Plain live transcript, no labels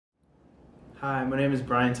Hi, my name is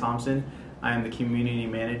Brian Thompson. I am the community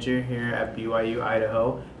manager here at BYU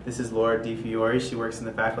Idaho. This is Laura DiFiore. She works in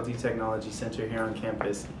the Faculty Technology Center here on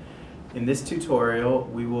campus. In this tutorial,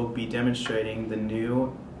 we will be demonstrating the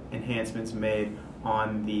new enhancements made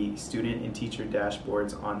on the student and teacher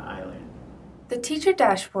dashboards on iLearn. The teacher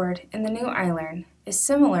dashboard in the new iLearn is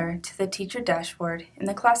similar to the teacher dashboard in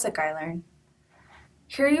the classic iLearn.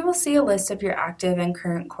 Here you will see a list of your active and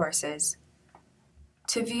current courses.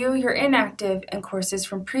 To view your inactive and courses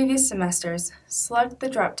from previous semesters, select the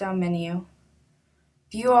drop-down menu,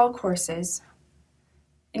 View All Courses,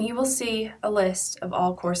 and you will see a list of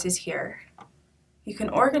all courses here. You can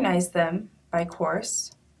organize them by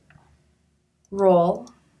course, role,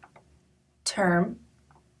 term,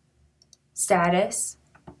 status,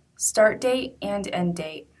 start date, and end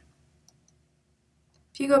date.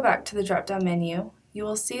 If you go back to the drop-down menu, you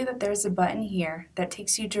will see that there's a button here that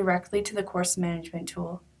takes you directly to the course management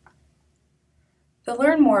tool. The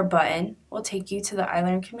Learn More button will take you to the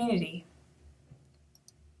iLearn community.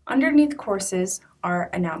 Underneath courses are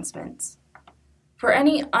announcements. For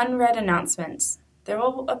any unread announcements, there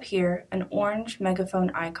will appear an orange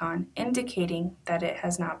megaphone icon indicating that it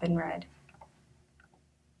has not been read.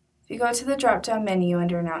 If you go to the drop-down menu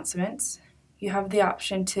under Announcements, you have the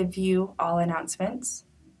option to view all announcements,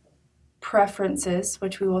 Preferences,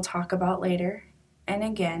 which we will talk about later, and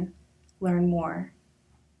again, Learn More.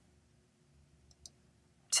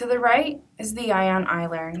 To the right is the eye on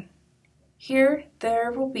iLearn. Here,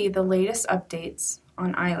 there will be the latest updates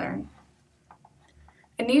on iLearn.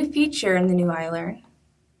 A new feature in the new iLearn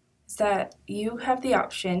is that you have the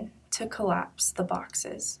option to collapse the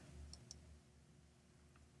boxes.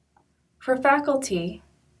 For faculty,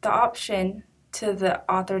 the option to the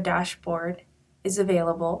author dashboard is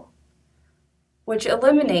available, which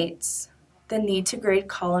eliminates the need to grade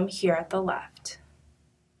column here at the left.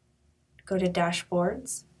 Go to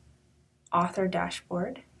Dashboards, Author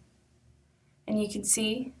Dashboard, and you can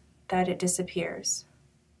see that it disappears.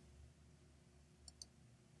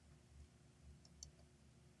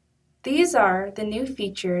 These are the new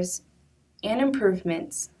features and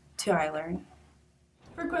improvements to iLearn.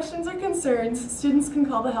 For questions or concerns, students can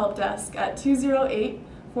call the help desk at 208-496-9000,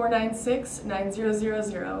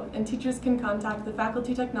 and teachers can contact the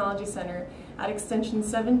Faculty Technology Center at extension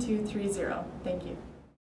 7230. Thank you.